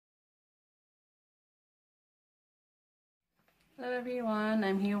Hello everyone,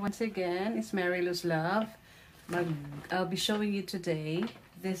 I'm here once again. It's Mary Lou's Love. I'll be showing you today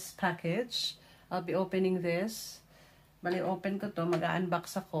this package. I'll be opening this. Bali open ko to,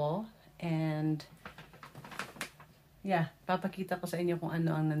 mag-unbox ako. And yeah, papakita ko sa inyo kung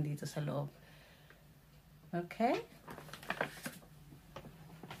ano ang nandito sa loob. Okay?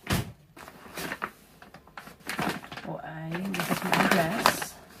 This is my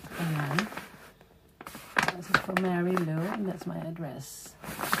address. Ayan. This is for Mary Lou, and that's my address.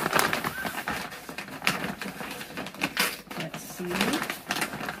 Let's see.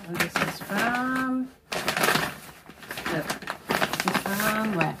 And this is from, look, this is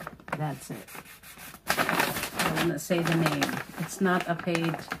from where? That's it. I will not say the name. It's not a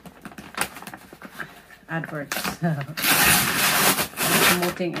paid advert, so I'm not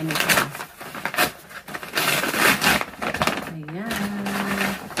promoting anything. Ayan.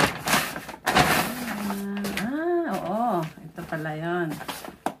 Ito pala yun.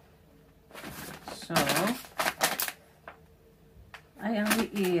 So, ay, ang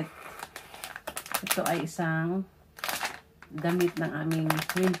liit. Ito ay isang damit ng aming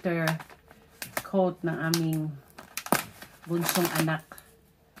winter coat ng aming bunsong anak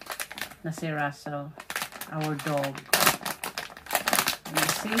na si Russell, our dog. You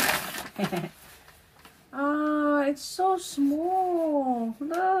see? Ah, it's so small.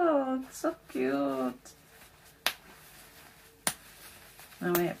 Look, so cute.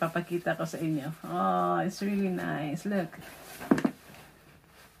 Mamaya, papakita ko sa inyo. Oh, it's really nice. Look.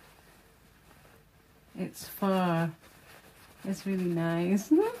 It's fur. It's really nice.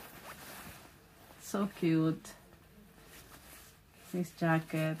 So cute. This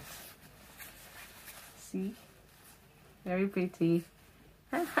jacket. See? Very pretty.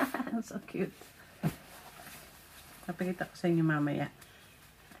 So cute. Papakita ko sa inyo mamaya.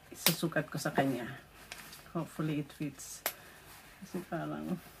 Isusukat ko sa kanya. Hopefully it fits. Kasi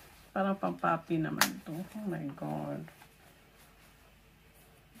parang pampapi naman to. Oh my God.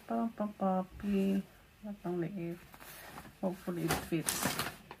 Parang pampapi. Parang liit. Hopefully it fits.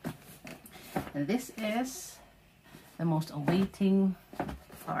 And this is the most awaiting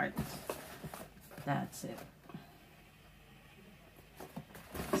part. That's it.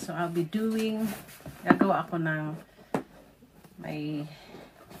 So I'll be doing, gagawa ako ng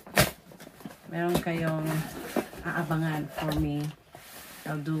meron kayong aabangan for me.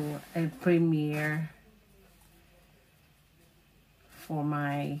 I'll do a premiere for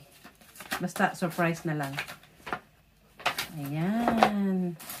my, basta surprise na lang.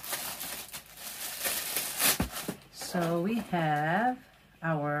 Ayan. So we have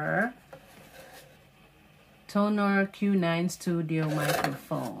our Tonor Q9 Studio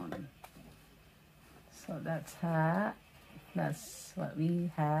microphone. So that's what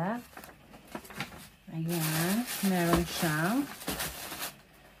we have. Ayan, meron siyang.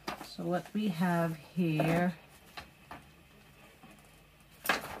 So what we have here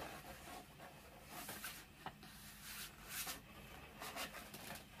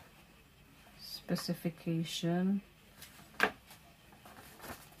specification.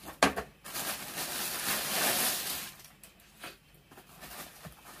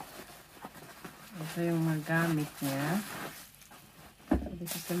 Ito yung magamit niya. So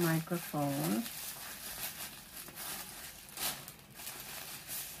this is the microphone.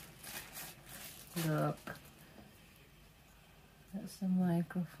 Look, that's the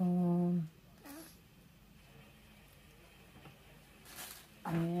microphone,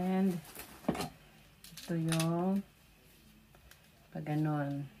 and ito yung pag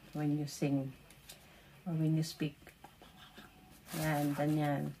ganon when you sing or when you speak. Yan,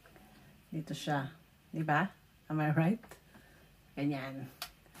 ganyan. Dito siya, di ba? Am I right? Ganyan.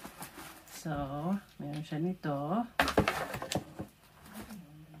 So, meron siya nito.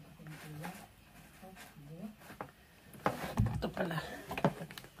 Ito pala.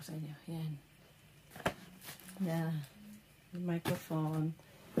 Pakita ko sa inyo. Yan. Yeah. Yung microphone.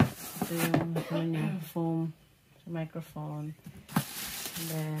 Ito yung foam microphone. And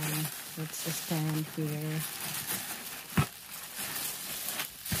then, it's the stand here.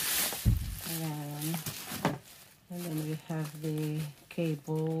 Ayan. And then we have the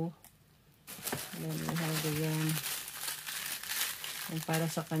cable. And then we have the yung para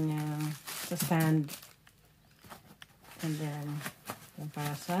sa kanyang sa stand. And then, yung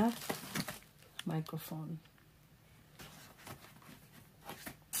para sa microphone.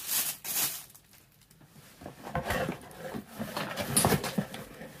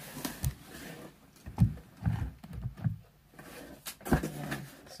 Ayan.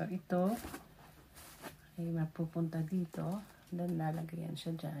 So, ito ay mapupunta dito. Then, lalagyan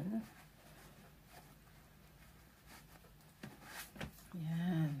siya dyan.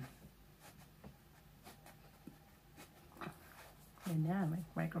 Yan. Yan na, may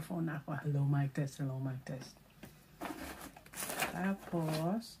microphone na ako. Hello, mic test. Hello, mic test.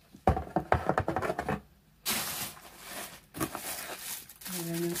 Tapos,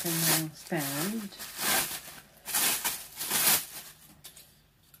 ayan yung kanyang stand.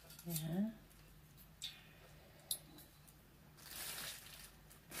 Ayan.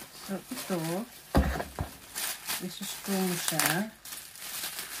 So, ito, isuscrew mo siya.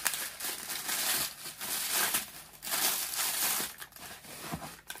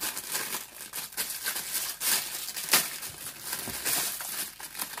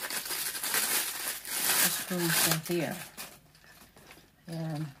 Here.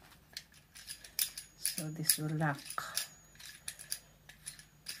 Ayan. So, this will lock.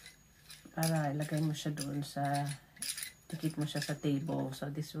 Para ilagay mo siya doon sa, tikit mo siya sa table.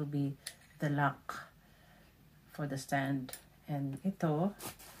 So, this will be the lock for the stand. And ito,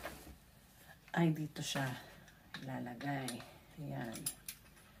 ay dito siya ilalagay. Ayan.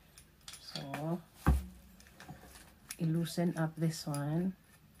 So, i-loosen up this one.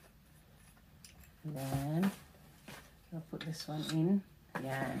 And then, I'll put this one in.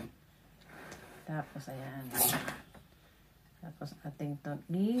 Ayan. Tapos, ayan. Tapos, ating itong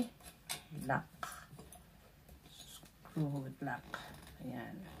i-lock. Screw with lock.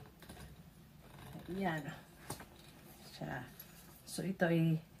 Ayan. Ayan. Siya. So, ito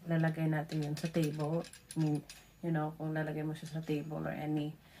ay lalagay natin yun sa table. I mean, you know, kung lalagay mo siya sa table or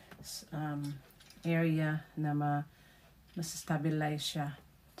any area na mas-stabilize siya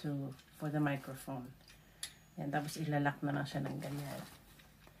for the microphone. Yan, tapos ilalak na lang siya ng ganyan.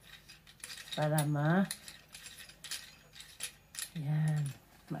 Para yan,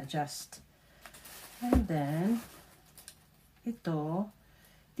 ma-adjust. And then, ito,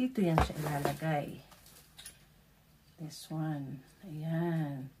 dito yan siya ilalagay. This one.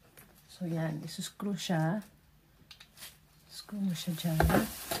 Ayan. So, yan, isuscrew siya. Screw mo siya dyan.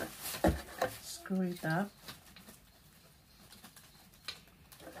 Screw it up.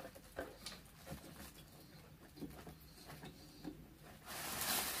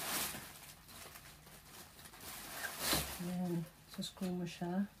 Screw mo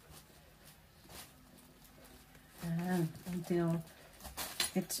siya. And until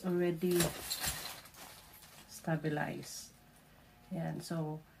it's already stabilized. Yan.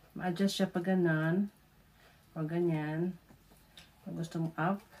 So, ma-adjust siya pag ganon o ganyan. Pag gusto mo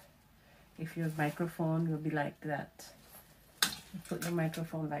up, if your microphone will be like that. You put the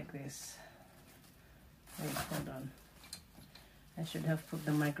microphone like this. Wait, hold on. I should have put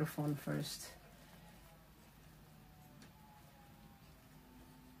the microphone first.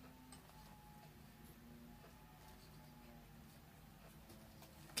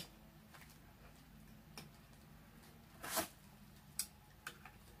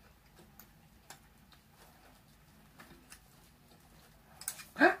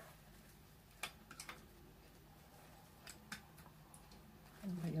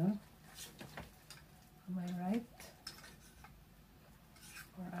 Am I right?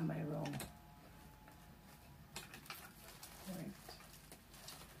 Or am I wrong? Right.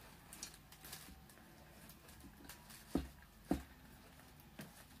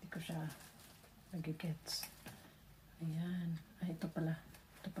 Hindi ko siya nag-gets. Ayan. Ay, ito pala.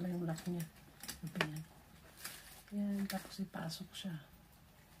 Ito pala yung lock niya. Ayan. Ayan. Tapos ipasok siya.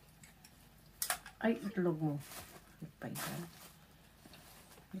 Ay, itlog mo. Ipaitan.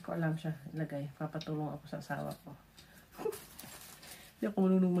 Hindi ko alam siya ilagay. Papatulong ako sa asawa ko. Hindi ako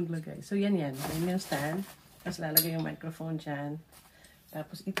marunong maglagay. So, yan. Yan yung stand. Tapos lalagay yung microphone dyan.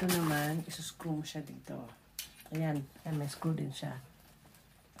 Tapos ito naman, isuscrew mo siya dito. Ayan. Ayan, may screw din siya.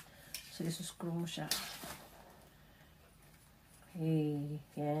 So, isuscrew mo siya. Okay.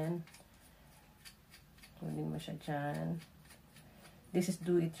 Yan. Kunin mo siya dyan. This is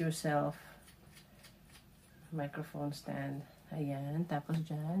do-it-yourself microphone stand. Ayan. Tapos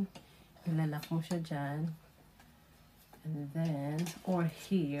dyan, ilalak mo siya dyan. And then, or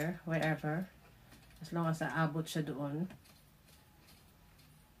here, wherever. As long as aabot siya doon.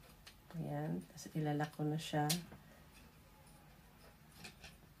 Ayan. Tapos ilalak ko na siya.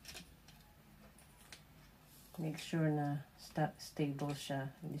 Make sure na stable siya.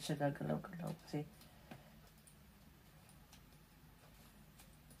 Hindi siya gagalaw-galaw. Kasi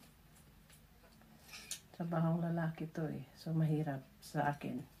trabahong lalaki to eh. So, mahirap sa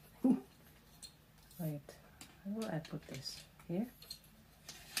akin. Wait. How will I put this? Here?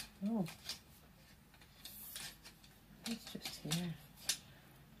 Oh. It's just here.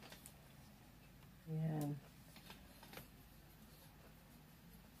 Ayan.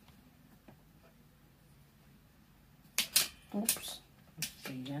 Oops. So,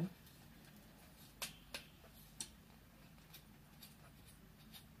 yan.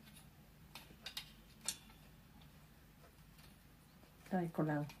 Try ko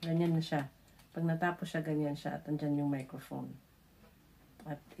lang. Ganyan na siya. Pag natapos siya, ganyan siya. At andyan yung microphone.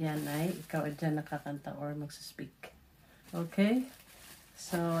 At yan ay, ikaw ay dyan nakakanta or magsaspeak. Okay?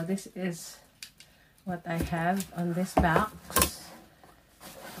 So, this is what I have on this box.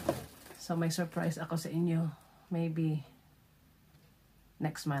 So, may surprise ako sa inyo. Maybe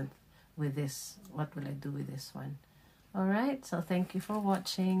next month with this. What will I do with this one? Alright, so thank you for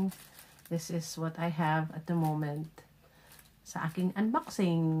watching. This is what I have at the moment sa aking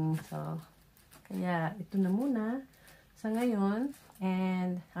unboxing. So, kaya ito na muna sa ngayon.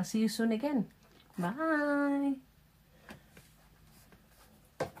 And I'll see you soon again. Bye!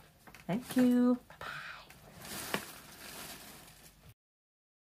 Thank you.